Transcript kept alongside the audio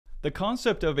The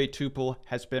concept of a tuple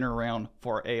has been around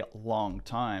for a long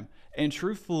time, and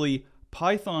truthfully,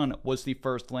 Python was the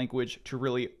first language to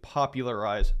really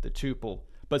popularize the tuple.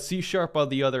 But C# on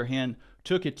the other hand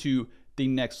took it to the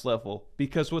next level,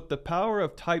 because with the power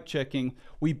of type checking,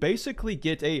 we basically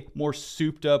get a more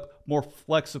souped up, more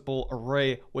flexible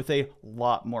array with a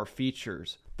lot more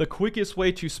features. The quickest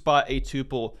way to spot a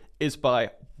tuple is by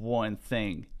one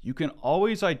thing. You can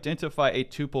always identify a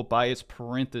tuple by its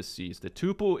parentheses. The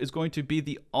tuple is going to be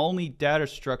the only data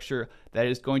structure that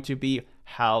is going to be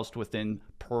housed within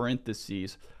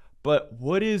parentheses. But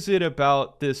what is it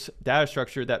about this data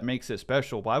structure that makes it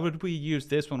special? Why would we use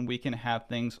this when we can have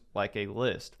things like a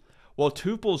list? Well,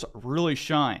 tuples really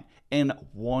shine in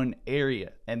one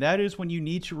area, and that is when you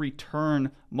need to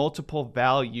return multiple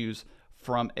values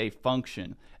from a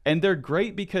function. And they're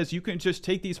great because you can just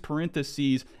take these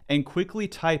parentheses and quickly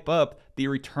type up the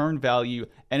return value,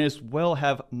 and as well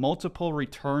have multiple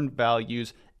return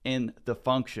values in the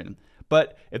function.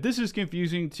 But if this is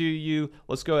confusing to you,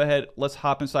 let's go ahead, let's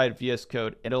hop inside VS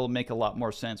Code, and it'll make a lot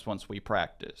more sense once we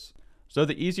practice. So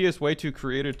the easiest way to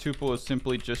create a tuple is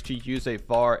simply just to use a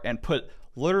var and put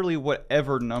literally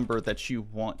whatever number that you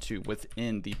want to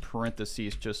within the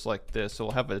parentheses, just like this. So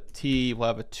we'll have a T, we'll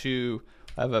have a 2,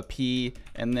 we'll have a P,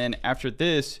 and then after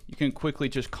this, you can quickly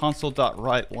just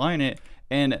console.writeLine it.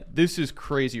 And this is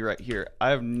crazy right here.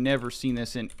 I've never seen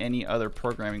this in any other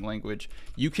programming language.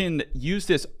 You can use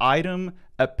this item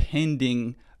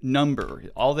appending number.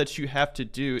 All that you have to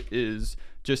do is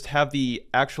just have the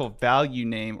actual value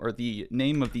name or the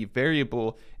name of the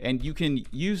variable, and you can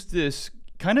use this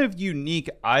kind of unique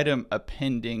item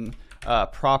appending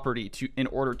property in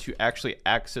order to actually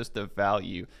access the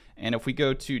value. And if we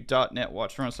go to .NET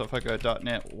Watch Run, so if I go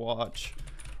 .NET Watch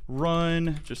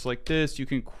Run, just like this, you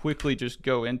can quickly just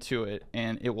go into it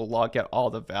and it will log out all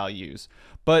the values.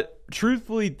 But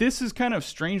truthfully, this is kind of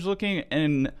strange looking,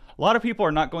 and a lot of people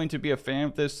are not going to be a fan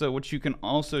of this. So what you can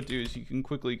also do is you can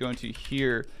quickly go into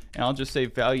here, and I'll just say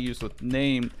values with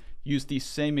name, use the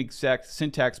same exact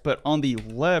syntax, but on the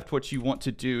left, what you want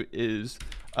to do is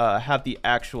have the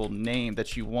actual name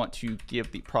that you want to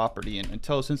give the property in.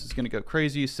 IntelliSense is going to go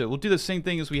crazy, so we'll do the same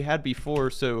thing as we had before.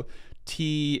 So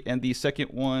T, and the second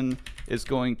one is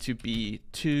going to be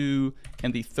 2,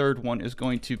 and the third one is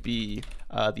going to be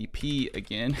the P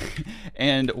again.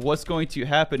 And what's going to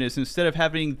happen is, instead of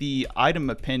having the item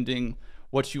appending,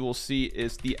 what you will see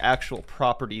is the actual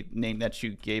property name that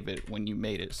you gave it when you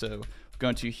made it. So go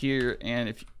into here, and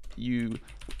if you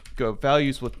go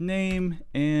values with name,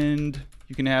 and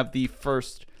you can have the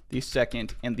first, the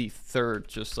second, and the third,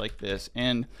 just like this.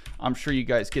 And I'm sure you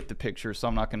guys get the picture, so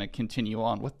I'm not going to continue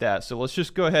on with that. So let's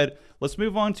just go ahead, let's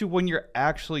move on to when you're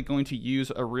actually going to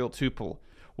use a real tuple.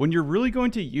 When you're really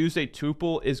going to use a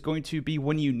tuple is going to be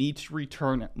when you need to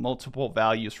return multiple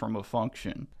values from a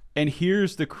function. And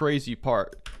here's the crazy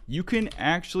part. You can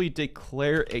actually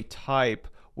declare a type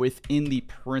within the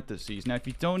parentheses. Now, if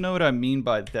you don't know what I mean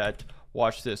by that,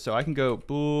 watch this. So I can go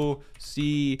bool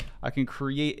C, I can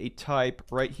create a type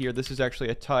right here. This is actually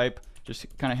a type. Just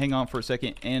kind of hang on for a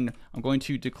second, and I'm going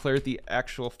to declare the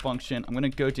actual function. I'm going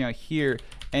to go down here,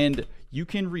 and you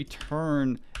can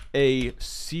return a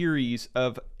series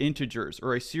of integers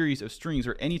or a series of strings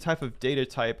or any type of data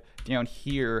type down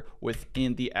here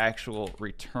within the actual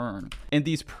return. And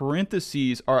these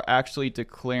parentheses are actually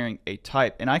declaring a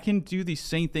type. And I can do the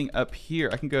same thing up here.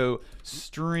 I can go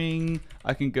string,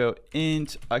 I can go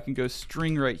int, I can go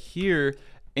string right here.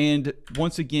 And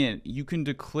once again, you can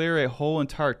declare a whole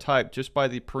entire type just by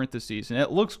the parentheses. And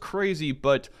it looks crazy,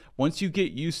 but once you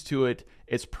get used to it,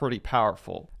 it's pretty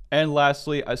powerful. And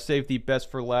lastly, I saved the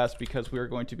best for last because we are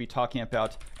going to be talking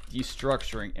about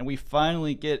destructuring. And we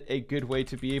finally get a good way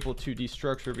to be able to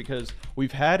destructure, because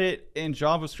we've had it in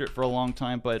JavaScript for a long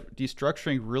time, but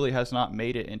destructuring really has not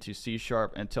made it into C#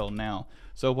 until now.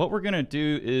 So what we're going to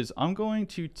do is I'm going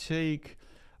to take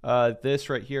this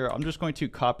right here. I'm just going to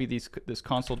copy this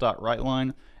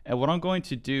console.writeLine, and what I'm going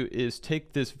to do is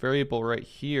take this variable right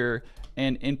here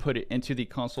and input it into the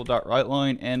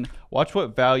console.writeLine, and watch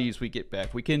what values we get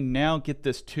back. We can now get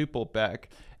this tuple back,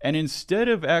 and instead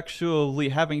of actually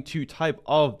having to type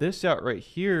all of this out right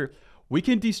here, we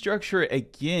can destructure it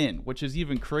again, which is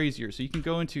even crazier. So you can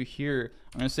go into here,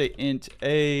 I'm going to say int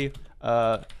a,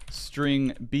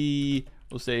 string b,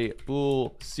 we'll say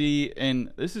bool C,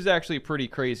 and this is actually pretty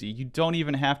crazy. You don't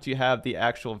even have to have the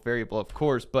actual variable, of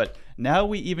course, but now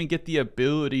we even get the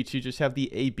ability to just have the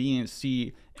A, B, and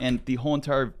C and the whole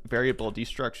entire variable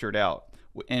destructured out.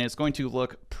 And it's going to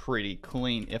look pretty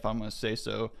clean, if I'm going to say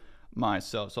so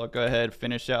myself. So I'll go ahead,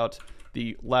 finish out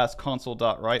the last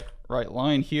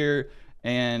console.writeLine here,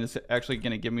 and it's actually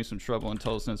going to give me some trouble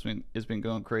until since it's been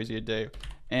going crazy a day.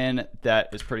 And that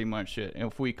is pretty much it. And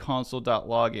if we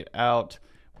console.log it out,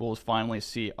 we'll finally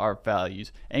see our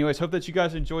values. Anyways, hope that you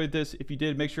guys enjoyed this. If you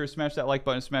did, make sure to smash that like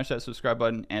button, smash that subscribe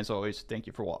button. As always, thank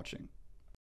you for watching.